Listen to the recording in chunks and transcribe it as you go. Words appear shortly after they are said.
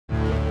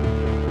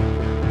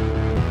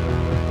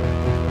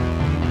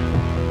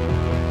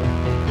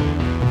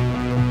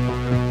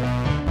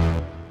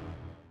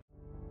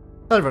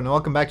Hello everyone, and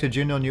welcome back to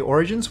Juno New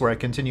Origins, where I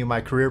continue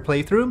my career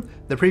playthrough.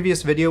 The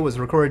previous video was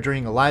recorded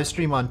during a live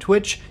stream on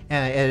Twitch,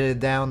 and I edited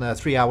down a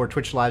 3-hour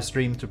Twitch live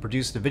stream to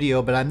produce the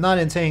video, but I'm not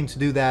intending to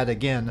do that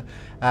again,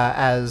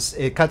 as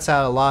it cuts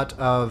out a lot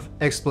of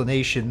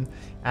explanation,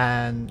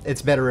 and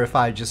it's better if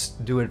I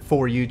just do it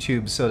for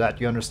YouTube so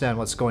that you understand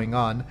what's going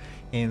on,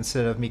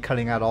 instead of me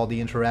cutting out all the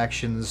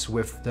interactions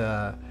with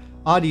the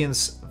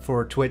audience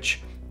for Twitch,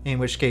 in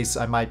which case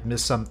I might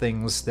miss some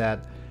things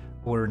that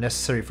were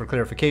necessary for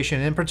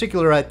clarification. In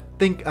particular, I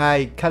think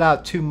I cut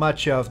out too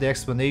much of the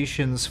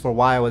explanations for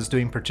why I was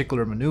doing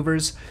particular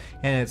maneuvers,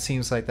 and it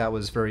seems like that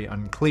was very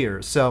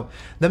unclear. So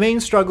the main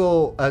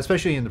struggle,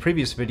 especially in the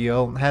previous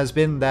video, has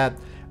been that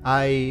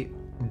I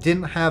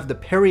didn't have the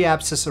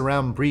periapsis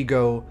around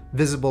Brigo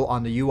visible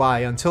on the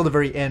UI until the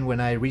very end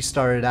when I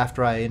restarted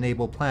after I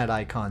enabled planet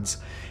icons.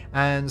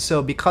 And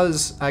so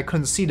because I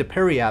couldn't see the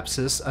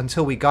periapsis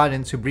until we got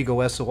into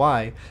Brigo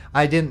SOI,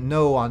 I didn't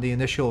know on the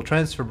initial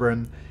transfer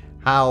burn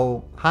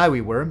how high we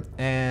were,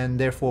 and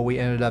therefore we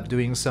ended up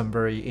doing some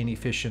very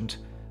inefficient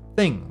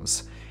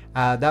things.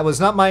 That was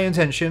not my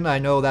intention. I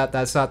know that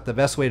that's not the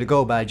best way to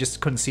go, but I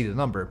just couldn't see the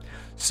number.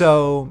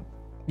 So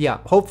yeah,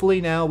 hopefully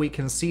now we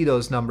can see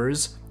those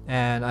numbers,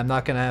 and I'm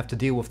not going to have to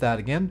deal with that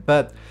again,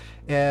 but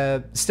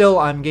still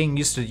I'm getting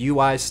used to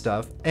UI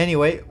stuff.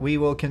 Anyway, we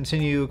will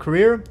continue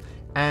career,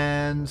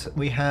 and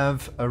we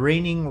have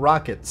raining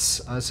rockets.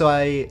 So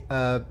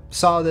I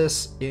saw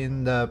this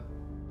in the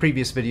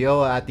previous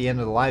video at the end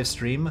of the live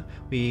stream.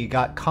 We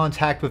got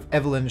contact with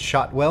Evelyn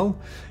Shotwell,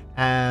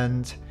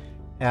 and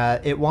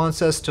it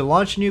wants us to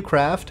launch a new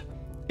craft,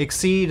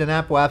 exceed an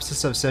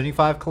apoapsis of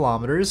 75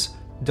 kilometers,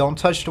 don't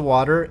touch the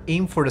water,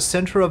 aim for the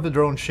center of the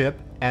drone ship,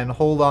 and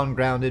hold on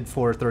grounded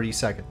for 30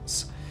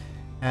 seconds.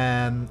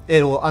 And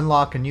it will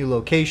unlock a new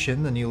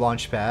location, the new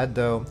launch pad,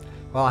 though,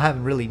 well, I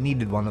haven't really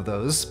needed one of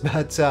those.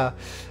 But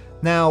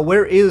now,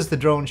 where is the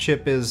drone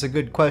ship is a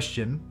good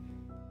question.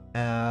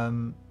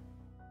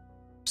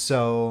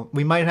 So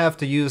we might have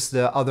to use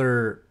the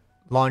other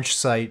launch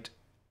site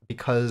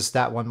because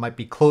that one might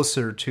be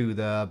closer to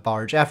the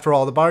barge. After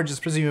all, the barge is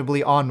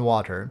presumably on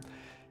water,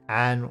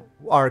 and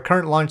our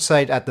current launch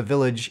site at the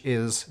village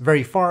is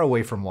very far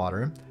away from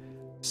water.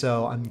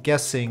 So I'm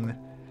guessing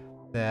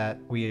that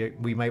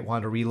we might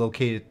want to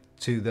relocate it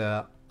to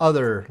the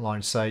other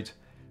launch site.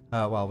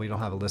 Well, we don't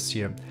have a list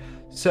here.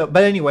 So,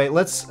 but anyway,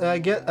 let's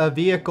get a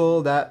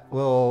vehicle that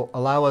will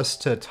allow us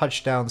to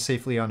touch down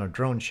safely on a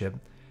drone ship.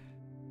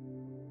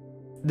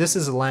 This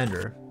is a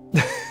lander,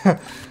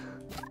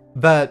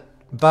 but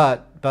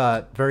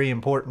very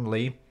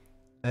importantly,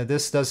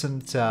 this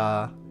doesn't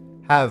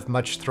have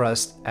much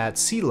thrust at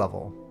sea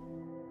level,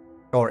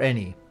 or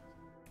any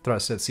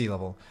thrust at sea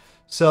level.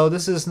 So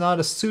this is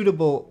not a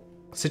suitable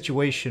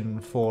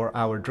situation for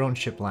our drone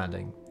ship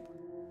landing.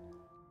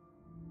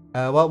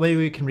 Well, maybe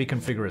we can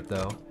reconfigure it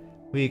though.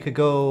 We could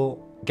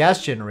go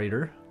gas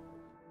generator,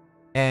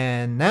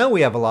 and now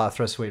we have a lot of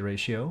thrust weight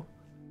ratio.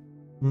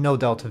 No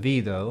delta V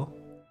though.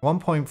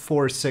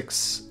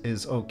 1.46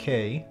 is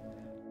okay.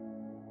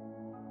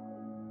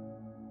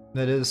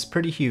 That is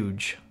pretty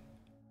huge.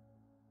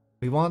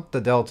 We want the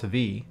delta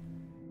V.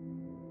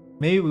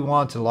 Maybe we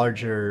want a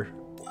larger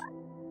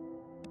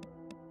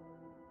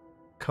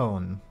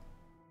cone.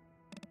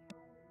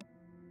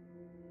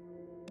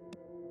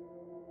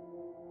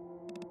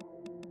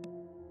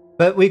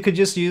 But we could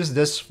just use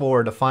this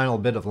for the final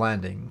bit of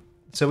landing,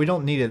 so we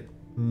don't need it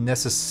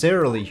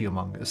necessarily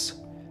humongous.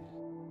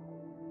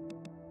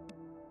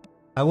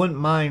 I wouldn't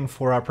mind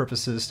for our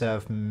purposes to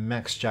have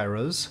max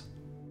gyros.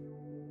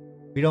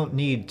 We don't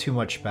need too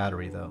much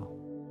battery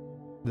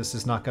though. This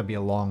is not going to be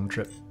a long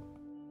trip.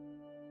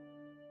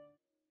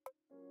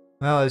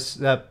 Well,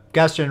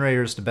 gas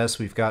generator is the best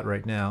we've got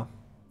right now.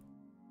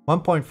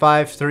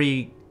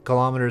 1.53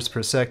 kilometers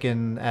per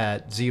second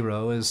at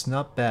 0 is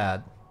not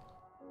bad.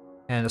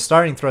 And a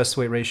starting thrust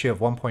weight ratio of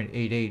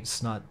 1.88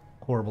 is not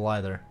horrible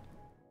either.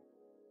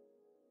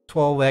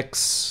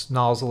 12x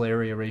nozzle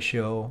area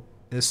ratio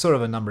is sort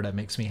of a number that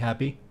makes me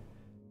happy.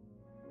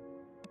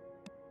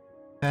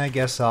 I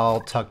guess I'll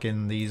tuck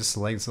in these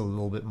legs a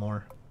little bit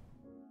more.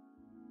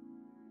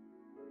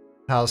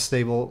 How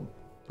stable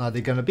are they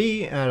gonna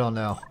be? I don't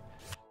know.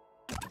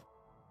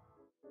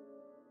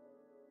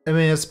 I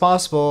mean, it's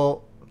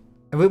possible.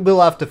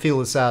 We'll have to feel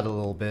this out a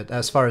little bit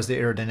as far as the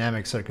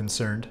aerodynamics are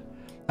concerned.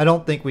 I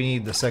don't think we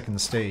need the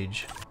second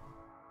stage.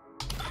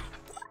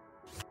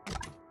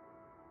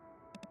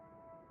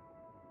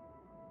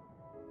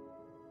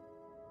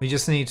 We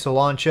just need to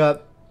launch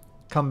up,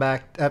 come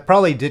back,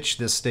 probably ditch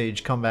this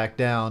stage, come back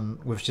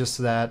down with just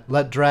that.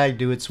 Let drag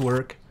do its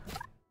work.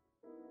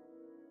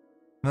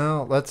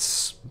 Well,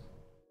 that's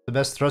the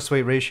best thrust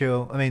weight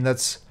ratio. I mean,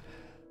 that's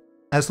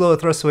as low a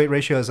thrust weight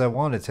ratio as I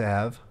want it to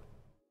have.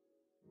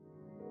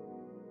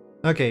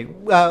 Okay,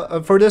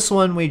 for this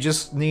one we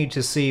just need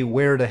to see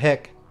where the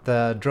heck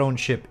the drone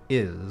ship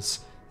is,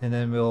 and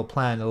then we'll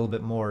plan a little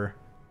bit more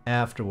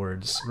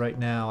afterwards. Right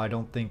now I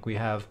don't think we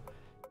have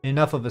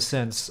enough of a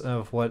sense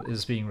of what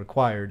is being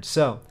required.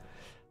 So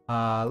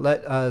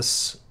let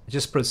us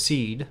just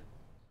proceed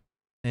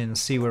and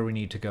see where we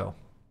need to go.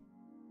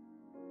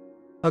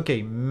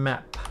 Okay,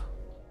 map.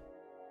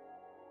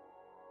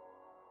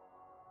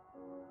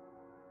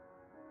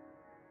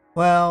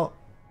 Well,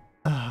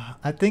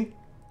 I think,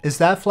 is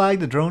that flag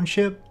the drone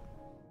ship?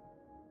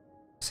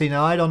 See,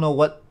 now I don't know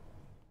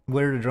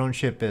where the drone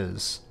ship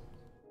is.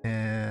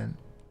 And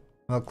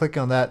I'll click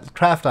on that.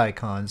 Craft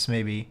icons,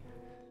 maybe.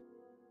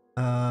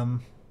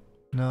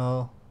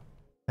 No.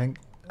 And,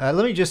 let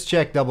me just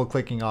check double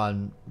clicking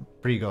on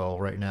Brigo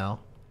right now.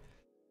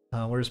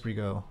 Where's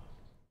Brigo?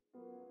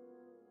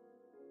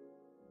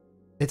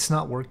 It's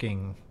not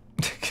working.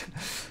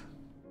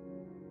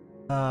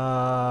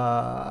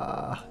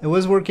 It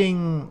was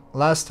working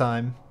last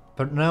time,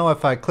 but now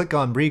if I click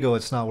on Brigo,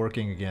 it's not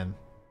working again.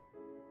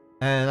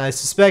 And I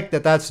suspect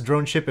that that's a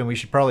drone ship and we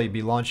should probably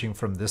be launching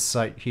from this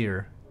site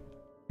here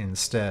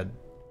instead.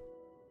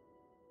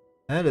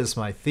 That is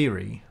my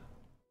theory.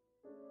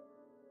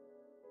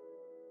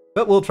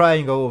 But we'll try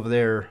and go over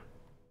there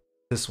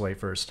this way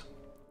first.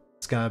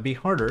 It's gonna be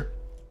harder.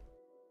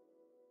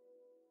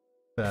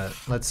 But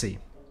let's see.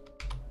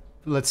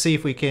 Let's see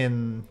if we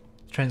can...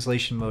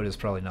 Translation mode is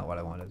probably not what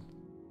I wanted.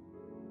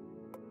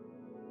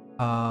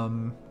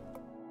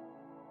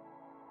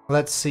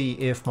 Let's see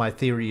if my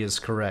theory is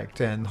correct,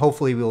 and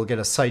hopefully we'll get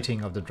a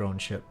sighting of the drone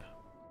ship.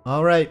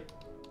 Alright.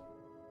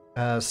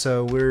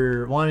 So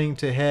we're wanting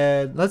to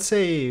head, let's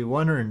say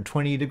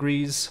 120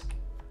 degrees.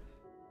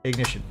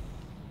 Ignition.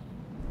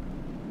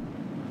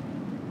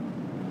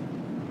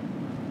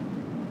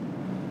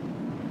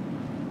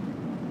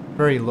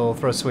 Very low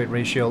thrust weight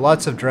ratio,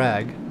 lots of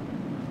drag.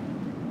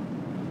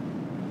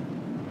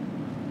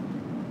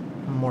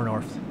 More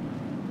north.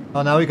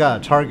 Oh, now we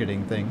got a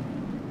targeting thing.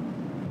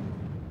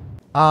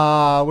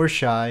 We're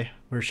shy.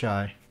 We're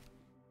shy.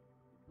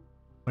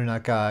 We're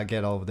not gonna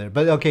get over there.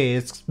 But okay,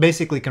 it's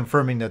basically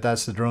confirming that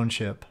that's the drone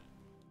ship.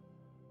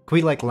 Can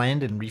we like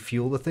land and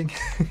refuel the thing?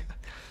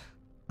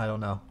 I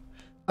don't know.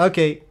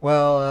 Okay,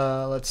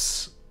 well,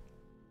 let's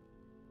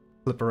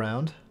flip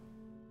around.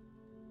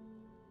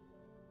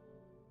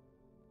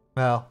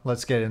 Well,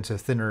 let's get into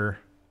thinner...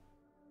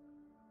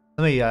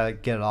 Let me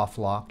get it off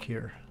lock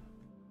here.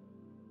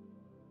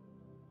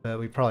 But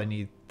we probably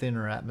need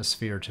thinner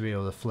atmosphere to be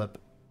able to flip.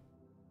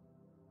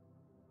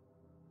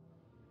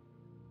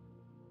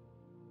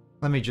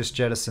 Let me just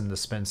jettison the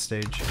spin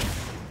stage.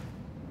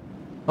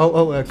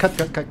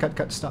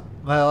 Cut, stop.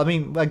 Well, I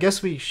mean, I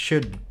guess we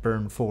should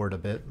burn forward a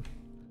bit.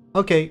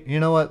 Okay, you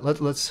know what?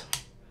 Let's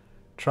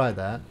try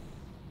that.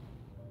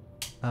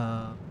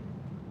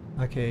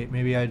 Okay,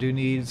 maybe I do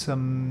need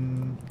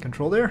some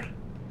control there.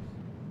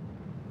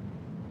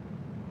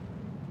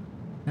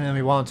 And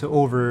we want to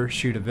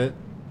overshoot a bit.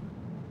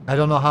 I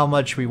don't know how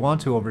much we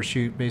want to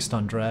overshoot based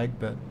on drag,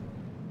 but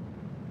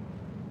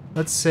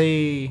let's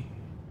say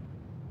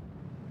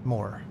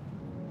more.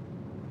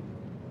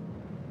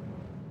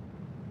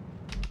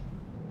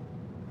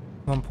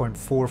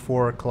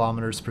 1.44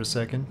 kilometers per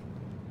second.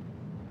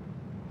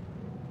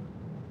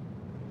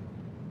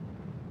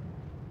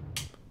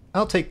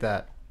 I'll take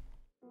that.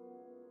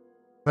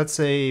 Let's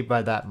say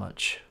by that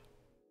much.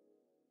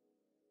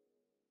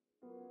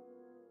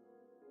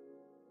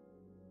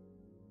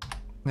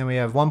 Then we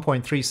have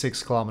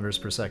 1.36 kilometers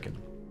per second.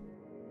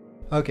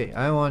 Okay,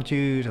 I want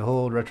you to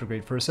hold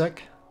retrograde for a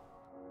sec.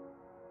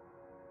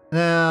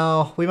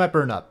 Now, we might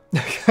burn up.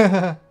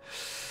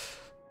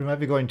 We might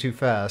be going too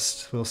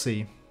fast. We'll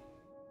see.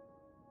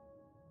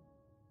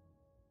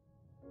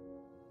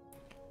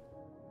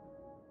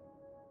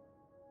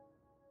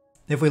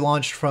 If we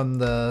launched from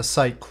the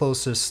site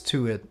closest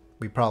to it,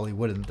 we probably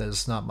wouldn't.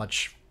 There's not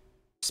much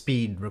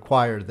speed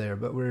required there,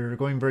 but we're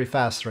going very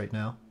fast right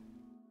now.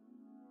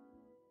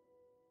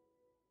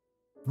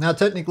 Now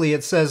technically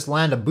it says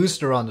land a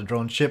booster on the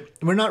drone ship.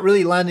 We're not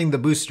really landing the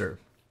booster.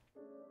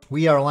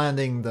 We are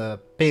landing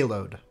the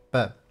payload,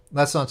 but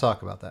let's not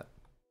talk about that.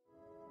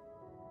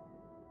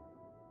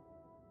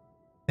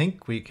 I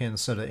think we can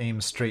sort of aim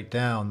straight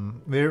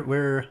down.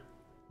 We're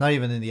not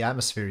even in the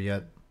atmosphere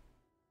yet.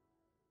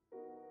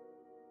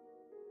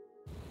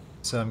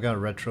 So I'm gonna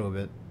retro a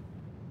bit.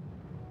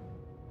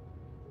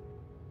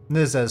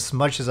 This is as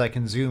much as I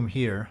can zoom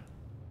here,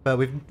 but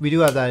we do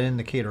have that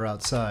indicator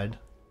outside.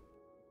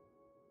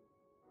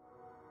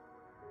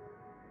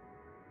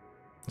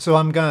 So what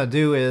I'm gonna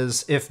do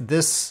is, if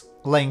this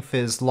length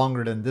is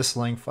longer than this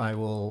length, I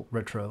will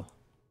retro,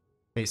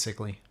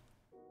 basically.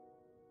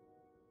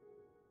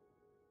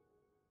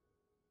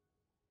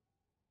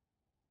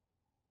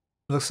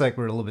 Looks like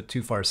we're a little bit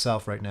too far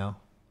south right now.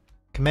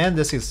 Command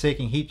disk is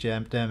taking heat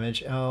jump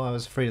damage. Oh, I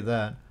was afraid of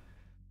that.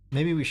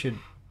 Maybe we should...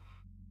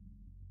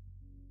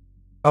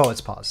 Oh, it's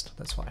paused.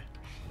 That's why.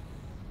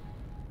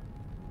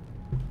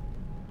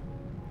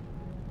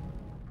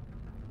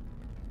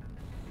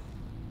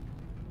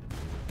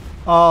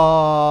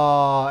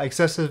 Oh,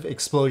 excessive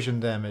explosion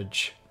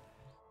damage.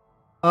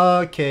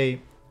 Okay,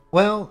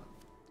 well,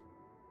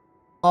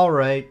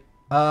 alright.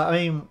 I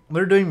mean,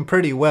 we're doing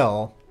pretty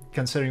well,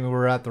 considering we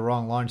were at the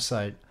wrong launch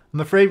site. I'm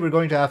afraid we're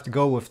going to have to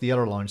go with the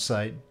other launch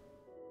site.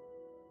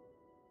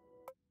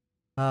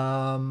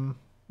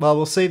 Well,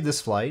 we'll save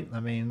this flight. I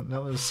mean,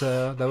 that was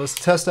the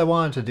test I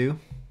wanted to do.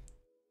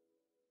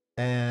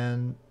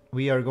 And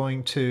we are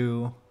going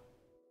to...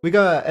 We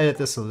gotta edit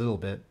this a little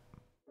bit.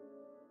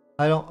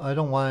 I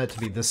don't want it to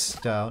be this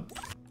stout.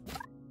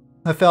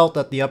 I felt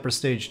that the upper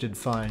stage did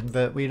fine,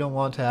 but we don't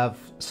want to have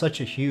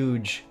such a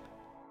huge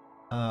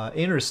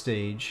inner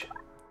stage.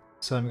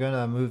 So I'm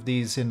gonna move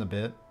these in a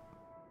bit.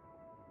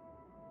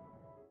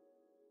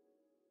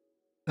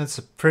 That's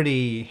a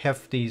pretty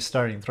hefty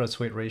starting thrust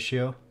weight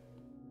ratio.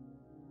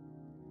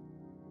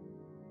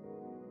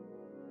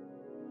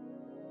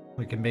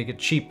 We can make it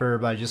cheaper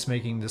by just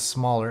making this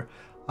smaller.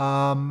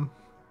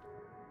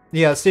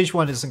 Yeah, stage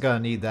 1 isn't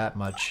gonna need that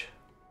much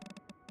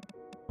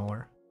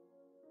more.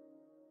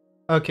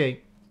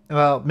 Okay,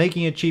 well,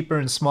 making it cheaper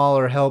and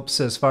smaller helps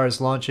as far as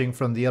launching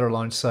from the other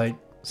launch site,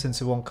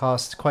 since it won't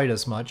cost quite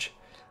as much.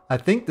 I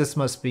think this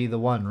must be the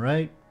one,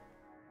 right?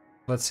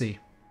 Let's see.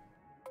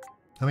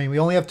 I mean, we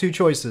only have 2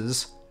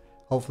 choices.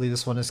 Hopefully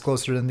this one is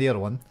closer than the other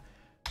one.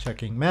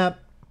 Checking map.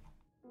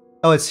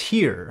 Oh, it's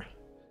here.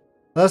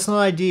 That's not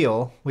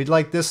ideal. We'd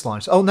like this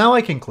launch. Oh, now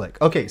I can click.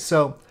 Okay,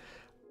 so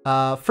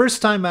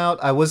first time out,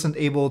 I wasn't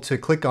able to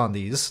click on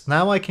these.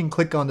 Now I can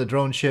click on the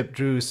drone ship,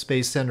 Drew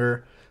Space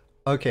Center.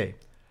 Okay,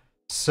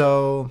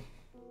 so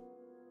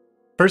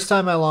first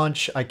time I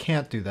launch, I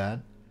can't do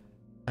that.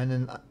 And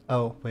then,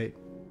 oh, wait.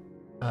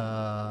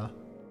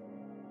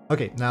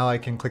 Okay, now I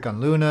can click on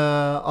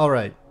Luna.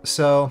 Alright,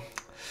 so,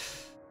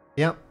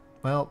 yep,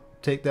 well,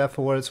 take that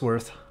for what it's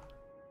worth.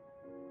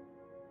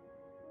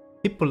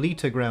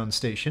 Hippolyta ground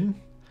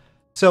station.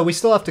 So we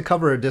still have to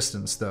cover a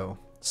distance though.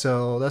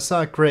 So that's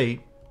not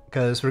great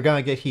because we're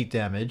gonna get heat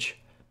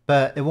damage,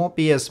 but it won't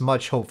be as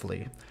much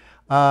hopefully.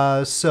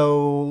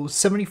 So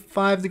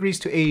 75 degrees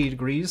to 80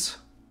 degrees.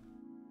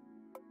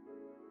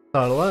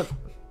 Throttle up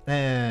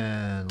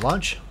and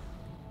launch.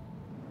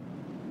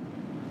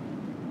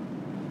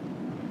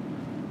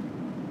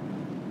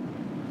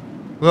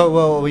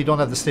 Well, we don't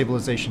have the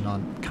stabilization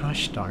on.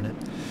 Gosh darn it.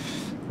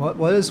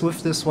 What is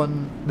with this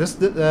one?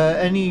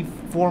 Any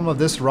form of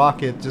this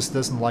rocket just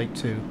doesn't like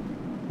to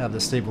have the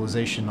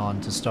stabilization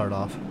on to start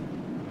off.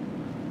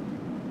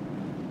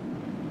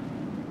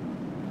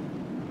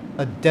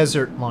 A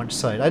desert launch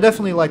site. I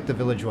definitely like the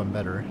village one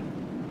better.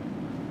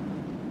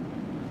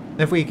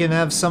 If we can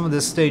have some of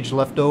this stage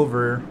left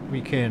over,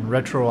 we can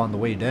retro on the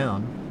way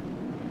down.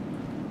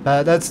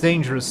 That's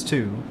dangerous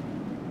too.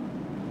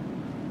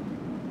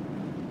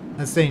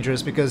 That's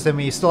dangerous because then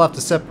we still have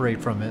to separate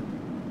from it.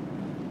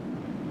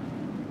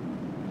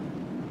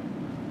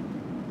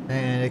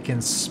 And it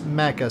can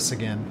smack us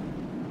again.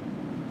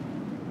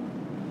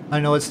 I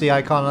know it's the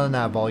icon on the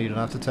nav ball, you don't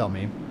have to tell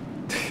me.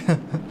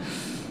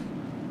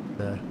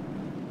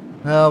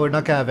 No, we're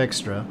not gonna have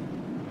extra.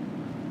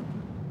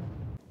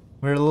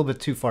 We're a little bit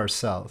too far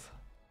south.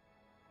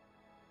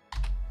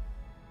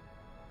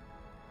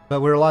 But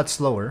we're a lot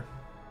slower.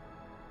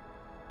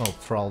 Oh,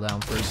 throttle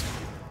down first.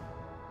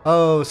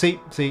 Oh, see,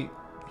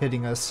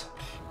 hitting us.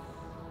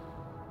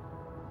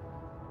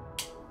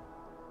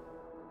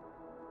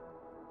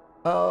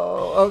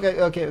 Oh,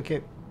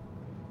 okay.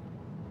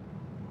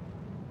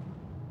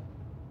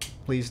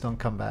 Please don't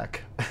come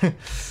back.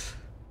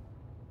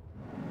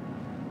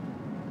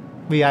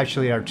 We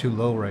actually are too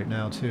low right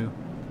now, too.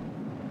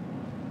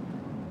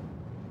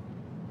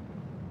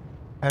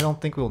 I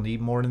don't think we'll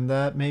need more than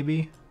that,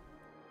 maybe.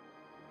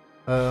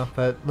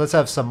 But let's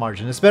have some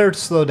margin. It's better to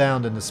slow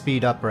down than to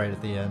speed up right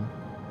at the end.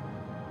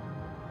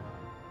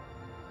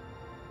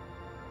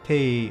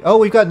 Okay. Oh,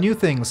 we've got new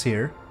things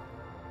here.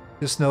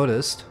 Just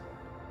noticed.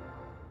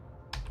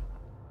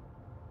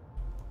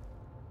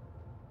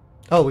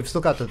 Oh, we've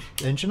still got the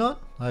engine on?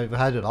 I've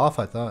had it off,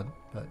 I thought,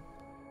 but...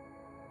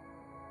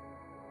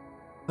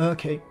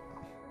 Okay.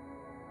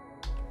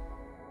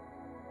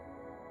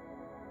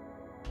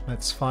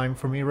 That's fine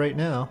for me right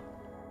now.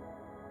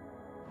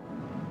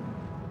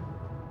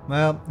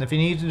 Well, if you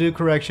need to do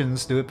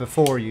corrections, do it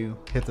before you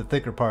hit the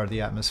thicker part of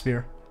the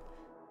atmosphere.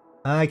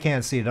 I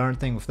can't see a darn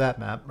thing with that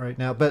map right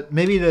now, but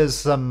maybe there's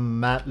some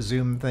map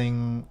zoom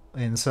thing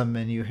in some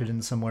menu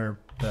hidden somewhere,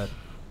 but...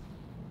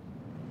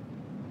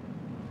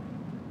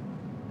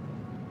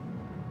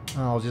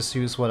 I'll just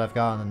use what I've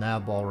got on the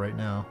nav ball right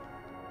now.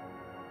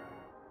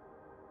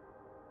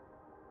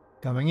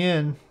 Coming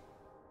in.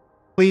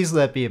 Please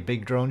let be a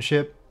big drone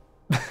ship.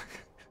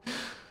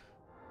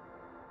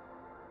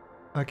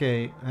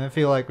 Okay, I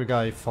feel like we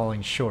got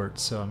falling short,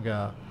 so I'm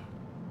gonna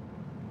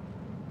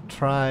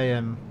try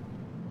and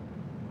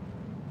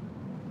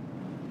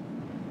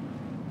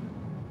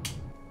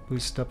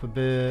boost up a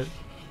bit.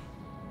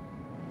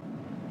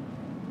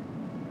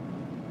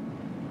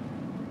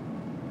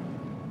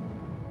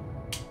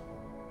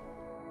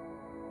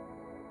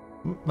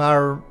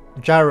 Our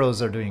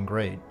gyros are doing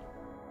great.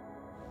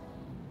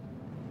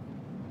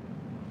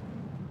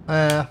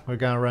 We're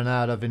gonna run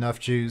out of enough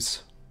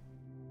juice.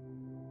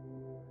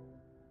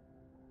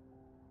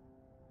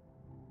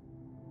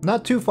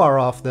 Not too far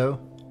off though.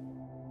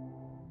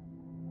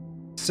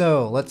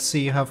 So let's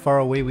see how far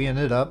away we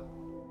ended up.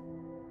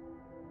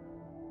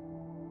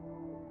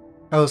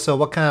 Oh, so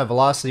what kind of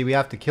velocity we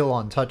have to kill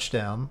on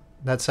touchdown?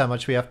 That's how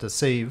much we have to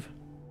save.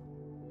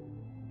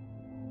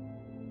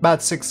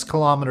 About 6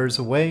 kilometers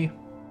away.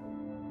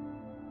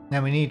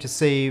 And we need to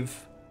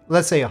save,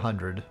 let's say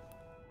 100,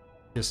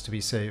 just to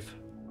be safe.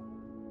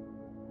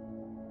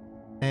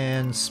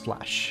 And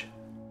splash.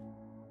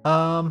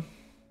 No,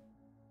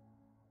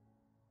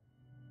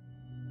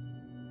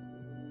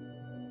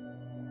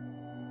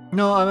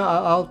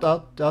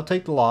 I'll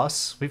take the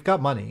loss. We've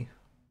got money.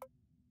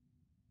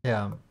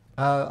 Yeah.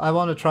 I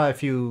want to try a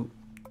few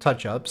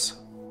touch-ups.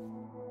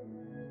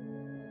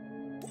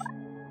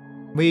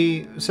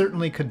 We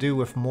certainly could do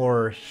with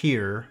more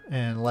here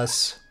and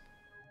less.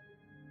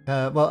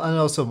 Well, and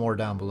also more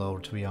down below,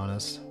 to be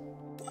honest.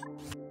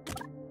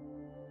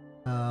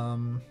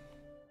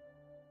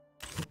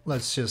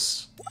 Let's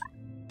just...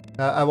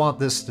 I want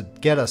this to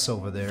get us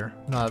over there,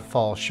 not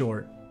fall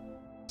short.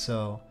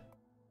 So...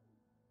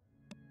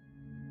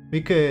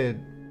 we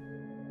could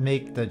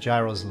make the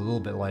gyros a little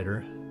bit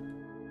lighter.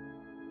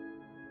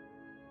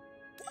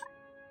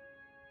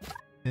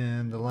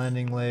 And the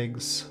landing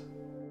legs...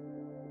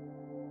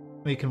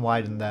 we can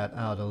widen that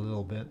out a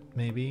little bit,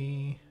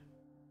 maybe...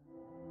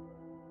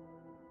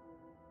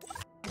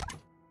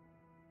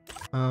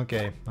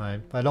 Okay, I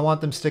don't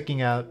want them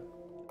sticking out.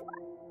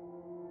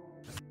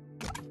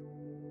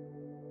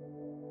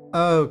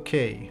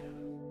 Okay.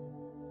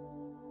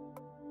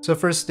 So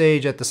first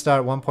stage at the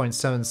start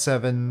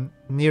 1.77,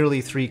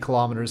 nearly 3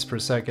 kilometers per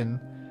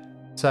second.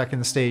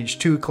 Second stage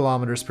 2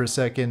 kilometers per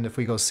second if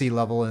we go sea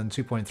level, and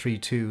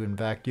 2.32 in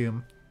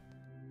vacuum.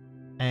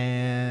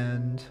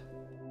 And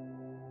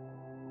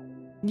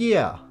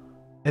yeah,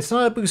 it's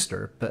not a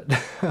booster, but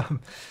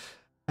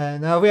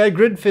and now if we had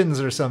grid fins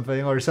or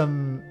something, or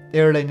some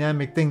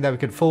aerodynamic thing that we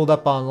could fold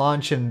up on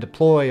launch and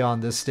deploy on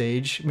this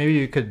stage, maybe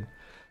we could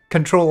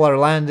control our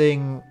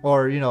landing,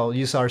 or, you know,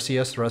 use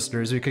RCS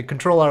thrusters. We could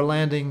control our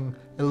landing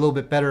a little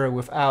bit better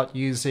without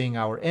using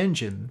our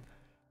engine.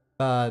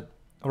 But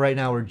right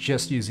now we're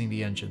just using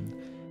the engine.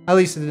 At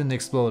least it didn't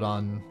explode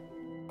on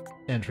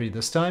entry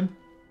this time.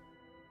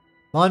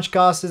 Launch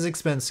cost is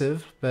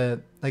expensive,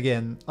 but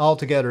again,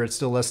 altogether it's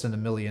still less than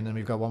 $1 million, and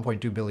we've got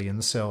 1.2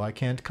 billion, so I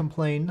can't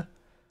complain.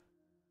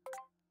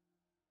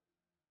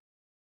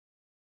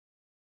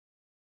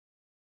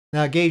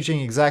 Now,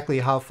 gauging exactly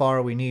how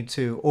far we need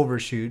to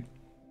overshoot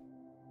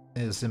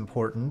is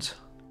important.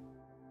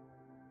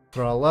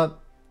 Throttle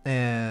up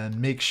and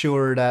make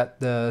sure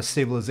that the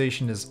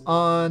stabilization is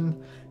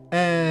on.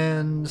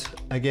 And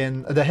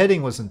again, the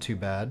heading wasn't too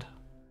bad,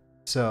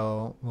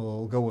 so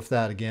we'll go with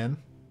that again.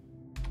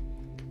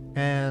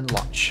 And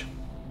launch.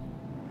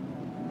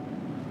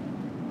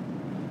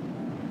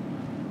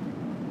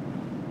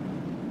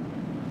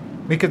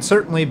 We could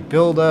certainly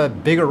build a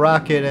bigger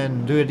rocket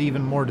and do it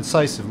even more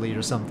decisively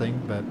or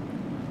something, but...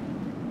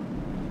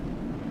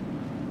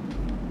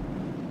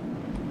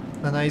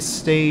 a nice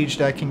stage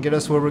that can get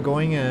us where we're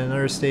going and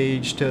another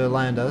stage to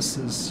land us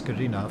is good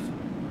enough.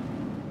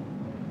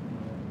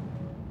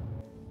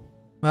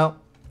 Well,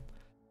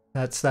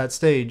 that's that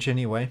stage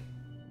anyway.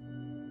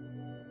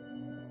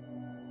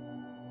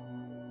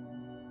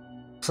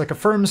 Looks like a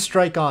firm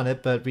strike on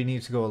it, but we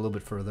need to go a little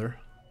bit further.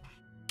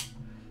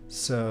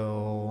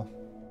 So...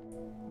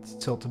 let's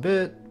tilt a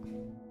bit.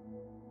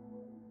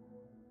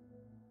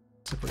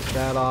 Separate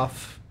that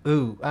off.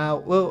 Ooh, ow,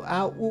 whoa,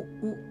 ow, ooh,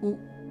 ooh, ooh.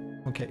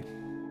 Okay.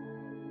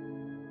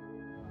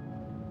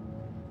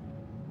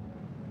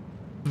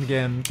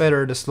 Again,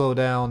 better to slow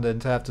down than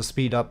to have to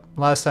speed up.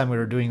 Last time we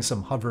were doing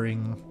some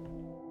hovering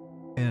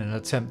in an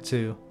attempt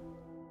to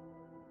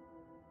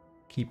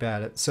keep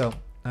at it, so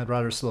I'd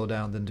rather slow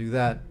down than do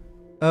that.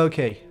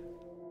 Okay.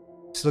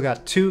 Still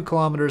got 2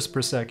 kilometers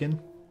per second.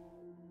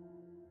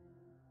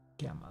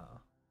 Gamma.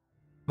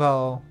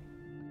 Well,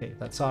 okay,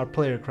 that's our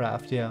player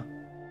craft, yeah.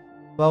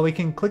 Well, we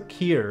can click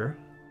here,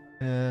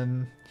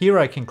 and here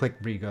I can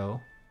click Brigo.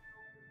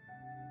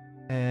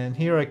 And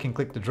here I can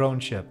click the drone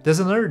ship. There's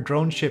another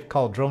drone ship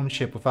called drone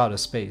ship without a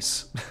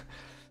space.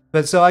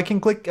 But so I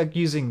can click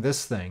using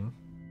this thing.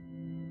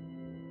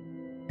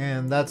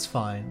 And that's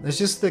fine. It's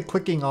just the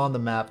clicking on the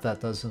map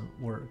that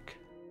doesn't work.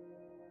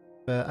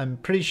 But I'm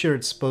pretty sure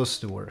it's supposed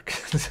to work.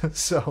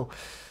 So,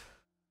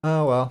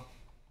 oh well.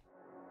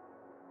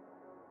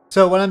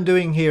 So what I'm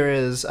doing here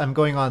is I'm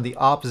going on the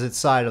opposite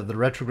side of the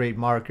retrograde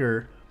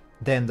marker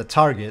than the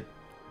target.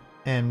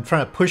 And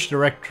trying to push the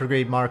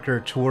retrograde marker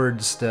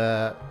towards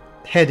the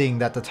heading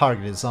that the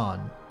target is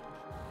on.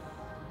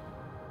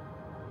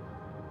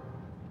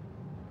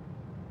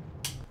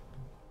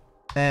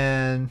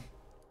 And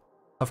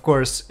of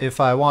course,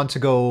 if I want to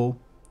go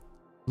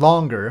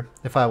longer,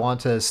 if I want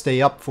to stay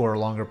up for a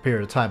longer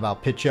period of time, I'll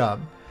pitch up.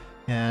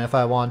 And if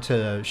I want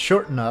to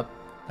shorten up,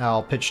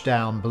 I'll pitch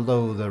down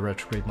below the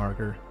retrograde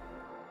marker.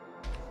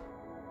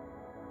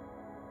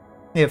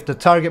 If the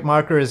target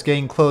marker is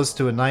getting closer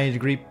to a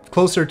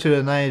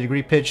 90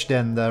 degree pitch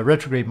than the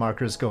retrograde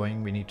marker is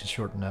going, we need to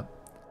shorten up.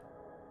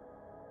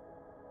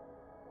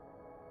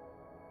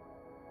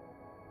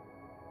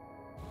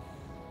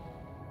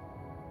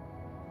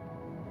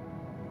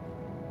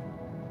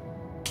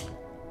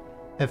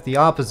 If the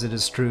opposite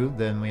is true,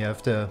 then we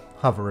have to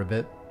hover a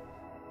bit.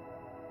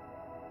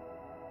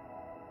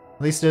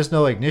 At least there's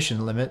no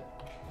ignition limit.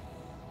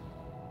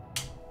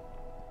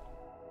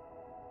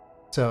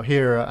 So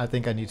here, I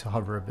think I need to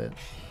hover a bit.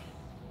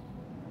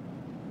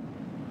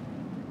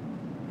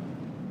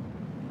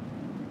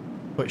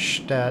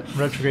 Push that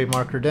retrograde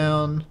marker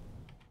down.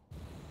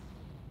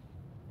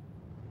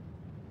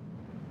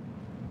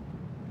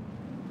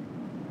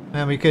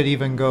 And we could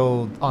even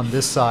go on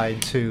this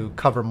side to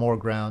cover more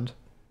ground.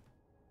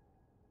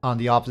 On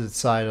the opposite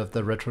side of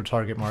the retro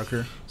target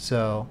marker.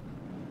 So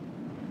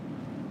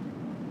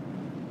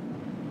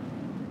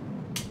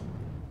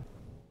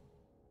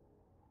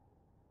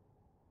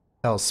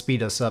that'll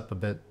speed us up a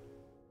bit.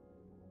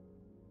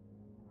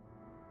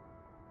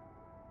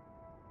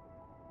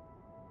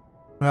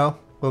 Well,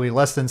 we'll be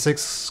less than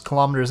 6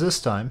 kilometers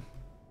this time.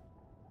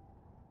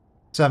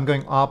 So I'm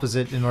going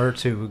opposite in order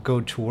to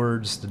go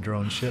towards the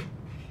drone ship.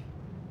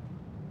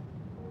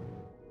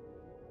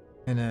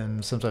 And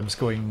then sometimes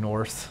going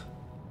north.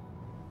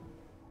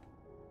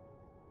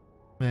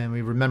 And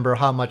we remember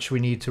how much we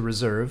need to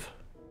reserve.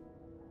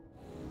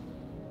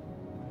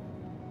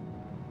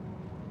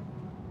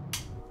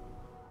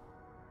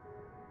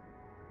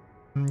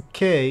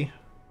 Okay.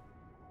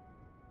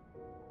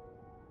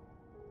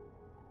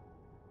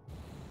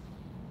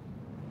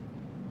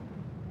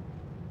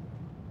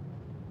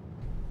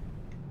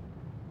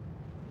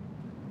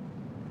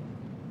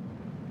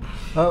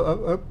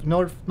 Oh,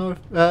 north,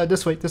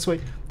 this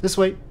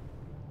way.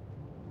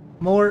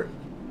 More.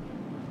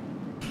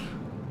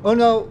 Oh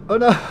no,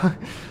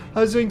 I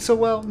was doing so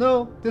well.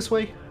 No, this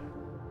way.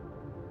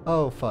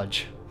 Oh,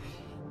 fudge.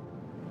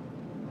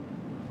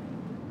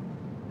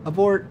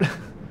 Abort.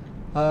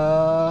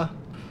 Oh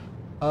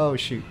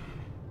shoot.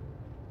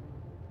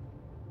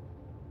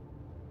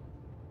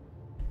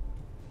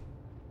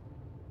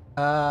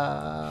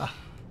 Now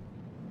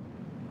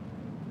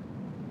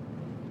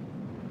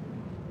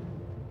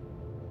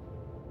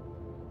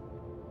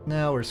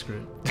we're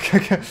screwed.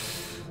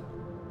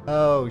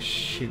 Oh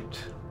shoot.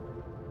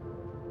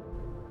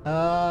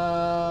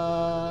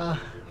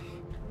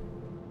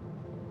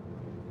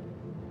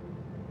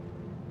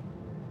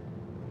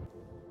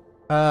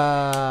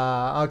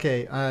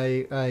 Okay,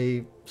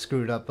 I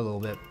screwed up a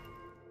little bit.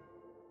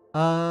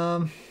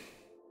 I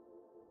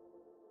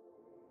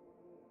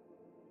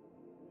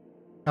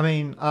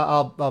mean,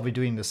 I'll be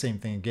doing the same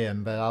thing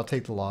again, but I'll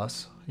take the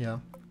loss. Yeah.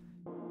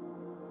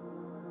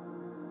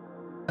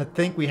 I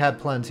think we had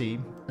plenty.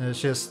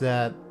 It's just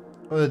that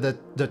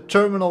the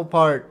terminal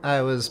part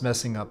I was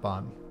messing up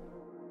on.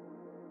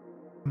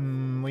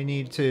 We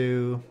need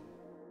to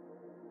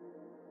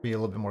be a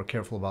little bit more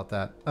careful about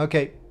that.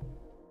 Okay.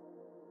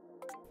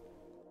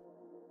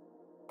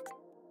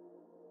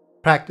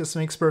 Practice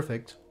makes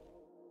perfect.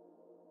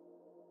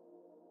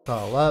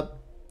 Ball up,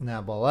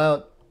 now ball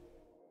out.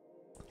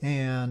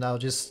 And I'll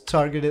just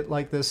target it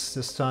like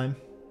this time.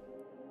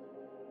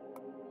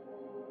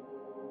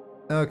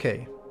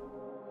 Okay.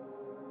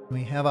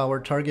 We have our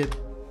target.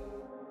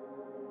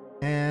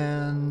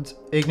 And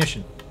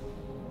ignition.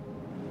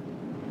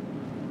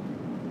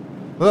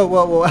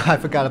 Whoa, I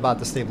forgot about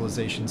the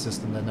stabilization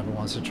system that never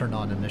wants to turn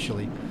on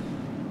initially.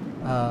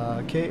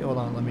 Okay, hold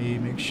on, let me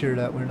make sure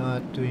that we're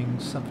not doing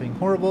something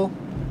horrible.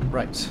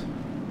 Right.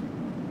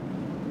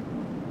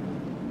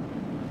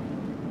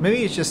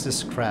 Maybe it's just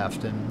this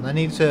craft, and I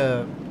need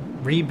to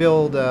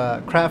rebuild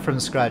craft from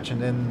scratch, and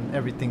then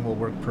everything will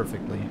work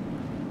perfectly.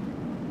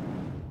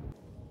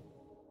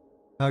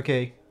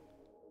 Okay.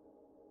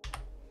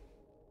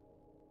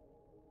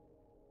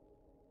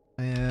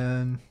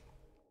 And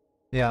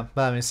yeah,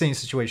 but I mean, same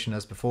situation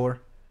as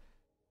before.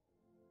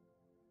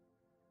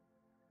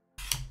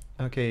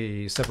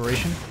 Okay,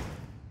 separation.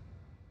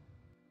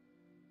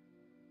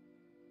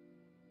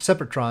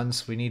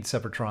 Separatrons, we need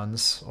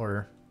separatrons,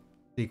 or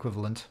the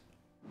equivalent.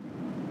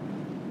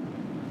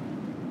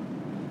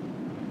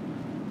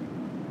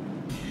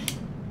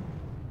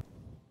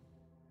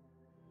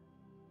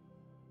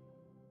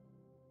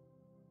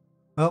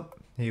 Oh,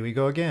 here we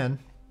go again.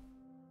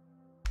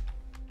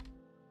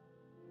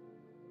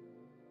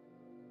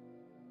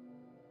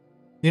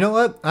 You know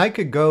what? I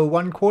could go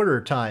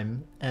 1/4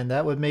 time, and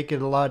that would make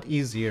it a lot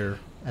easier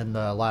in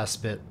the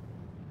last bit.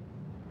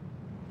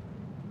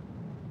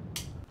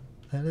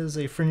 That is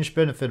a fringe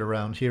benefit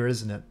around here,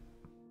 isn't it?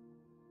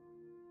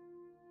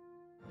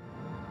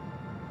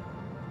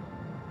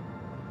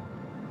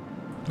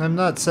 I'm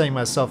not setting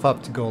myself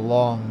up to go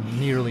long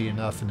nearly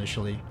enough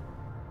initially.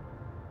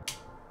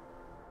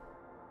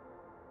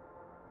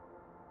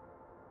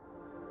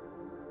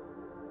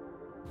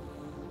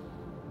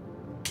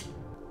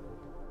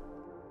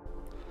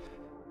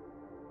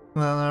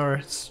 Well, now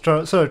we're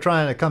sort of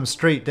trying to come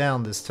straight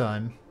down this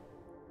time.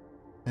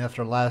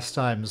 After last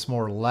time's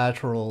more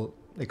lateral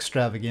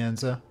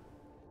extravaganza.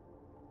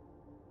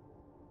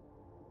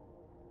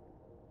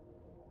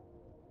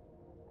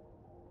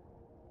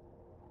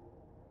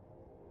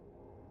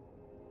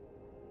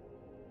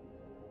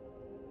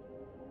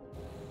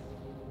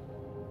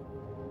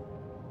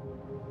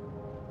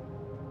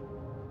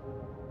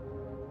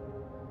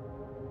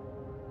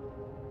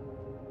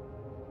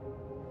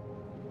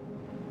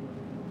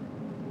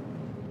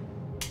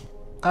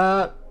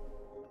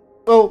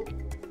 Oh,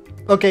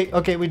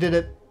 okay, we did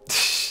it.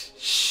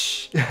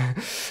 Shh.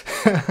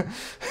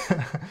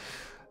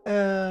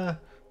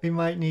 We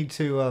might need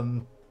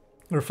to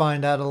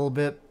refine that a little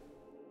bit,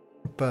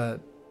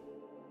 but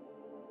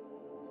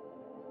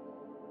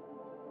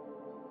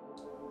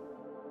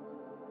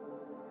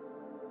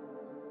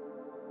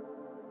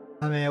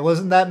I mean, it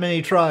wasn't that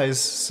many tries,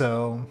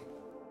 so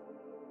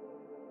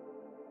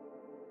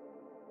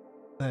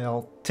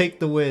I'll take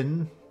the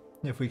win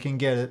if we can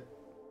get it.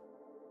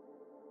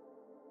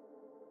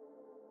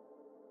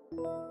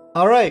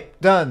 Alright,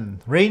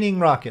 done. Raining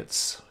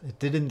rockets. It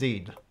did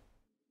indeed.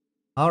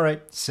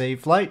 Alright,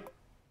 save flight.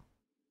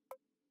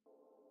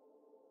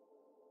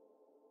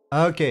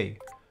 Okay.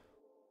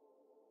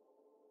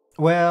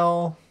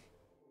 Well,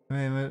 I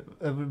mean,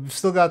 we've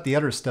still got the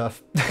other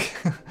stuff.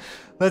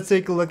 Let's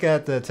take a look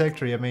at the tech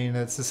tree. I mean,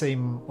 it's the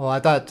same. Well, I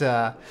thought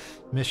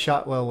Miss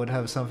Shotwell would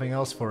have something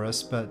else for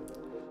us, but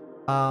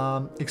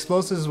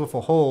explosives with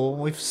a hole.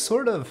 We've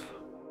sort of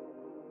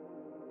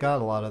got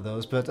a lot of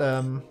those, but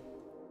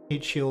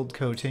heat shield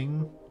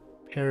coating,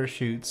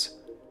 parachutes,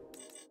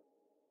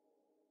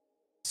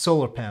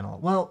 solar panel.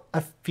 Well, I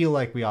feel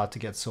like we ought to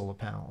get solar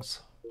panels.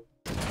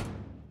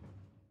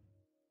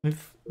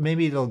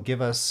 Maybe it'll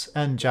give us,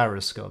 and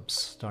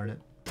gyroscopes, darn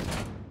it.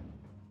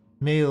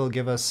 Maybe it'll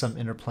give us some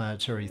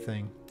interplanetary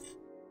thing.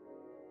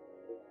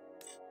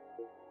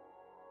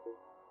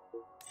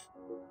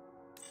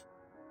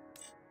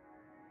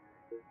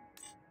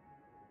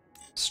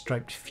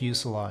 Striped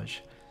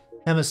fuselage.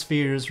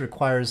 Hemispheres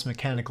requires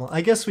mechanical.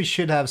 I guess we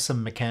should have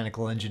some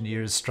mechanical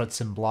engineers, struts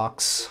and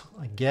blocks,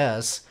 I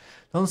guess.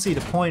 Don't see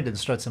the point in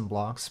struts and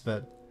blocks,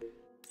 but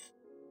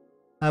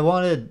I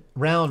wanted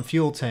round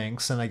fuel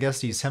tanks, and I guess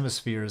these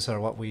hemispheres are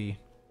what we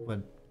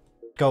would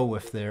go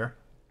with there.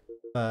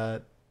 But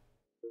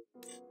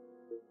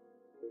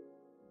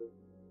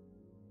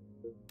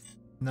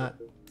not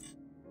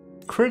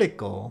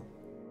critical.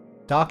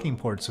 Docking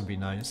ports would be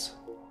nice.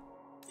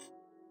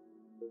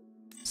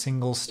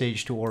 Single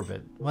stage to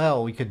orbit.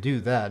 Well, we could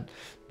do that.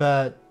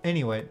 But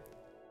anyway,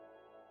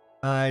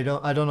 I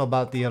don't know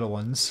about the other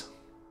ones.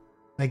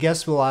 I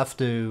guess we'll have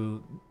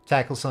to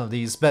tackle some of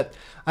these, but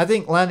I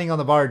think landing on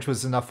the barge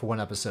was enough for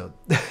one episode.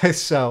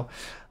 So,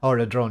 or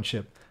the drone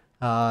ship.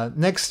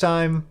 Next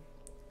time,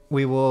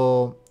 we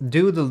will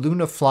do the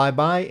Luna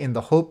flyby in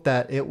the hope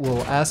that it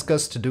will ask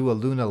us to do a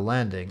Luna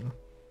landing.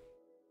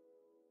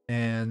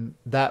 And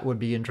that would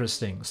be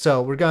interesting.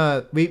 So we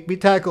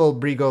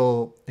tackled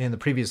Brigo in the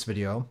previous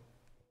video.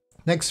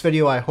 Next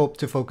video, I hope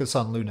to focus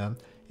on Luna,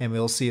 and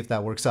we'll see if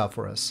that works out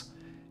for us.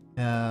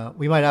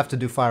 We might have to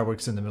do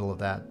fireworks in the middle of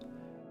that.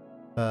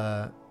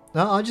 No,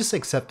 I'll just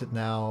accept it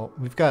now.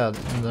 We've got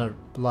a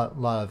lot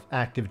of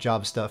active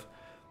job stuff.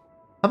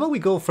 How about we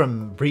go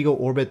from Brigo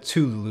orbit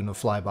to the Luna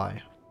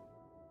flyby?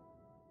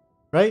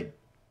 Right?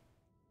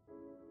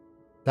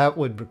 That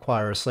would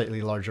require a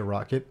slightly larger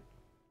rocket.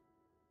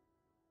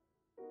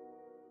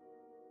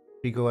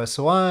 Brigo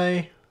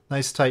SOI,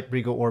 nice tight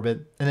Brigo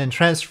orbit, and then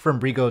transfer from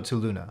Brigo to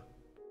Luna.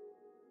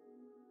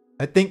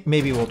 I think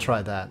maybe we'll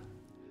try that.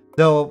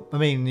 Though, I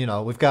mean, you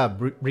know, we've got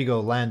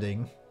Brigo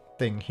landing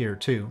thing here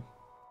too.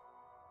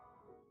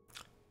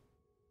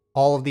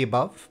 All of the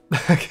above.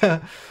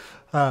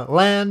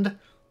 Land,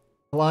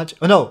 launch.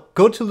 Oh no,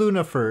 go to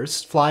Luna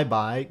first, fly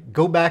by,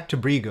 go back to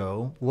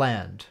Brigo,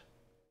 land.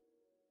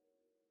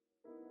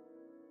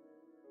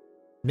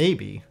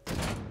 Maybe.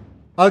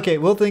 Okay,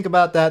 we'll think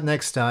about that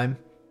next time.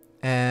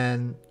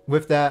 And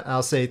with that,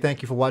 I'll say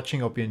thank you for watching.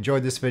 Hope you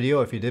enjoyed this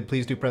video. If you did,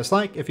 please do press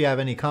like. If you have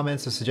any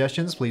comments or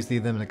suggestions, please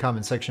leave them in the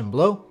comment section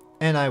below.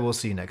 And I will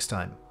see you next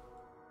time.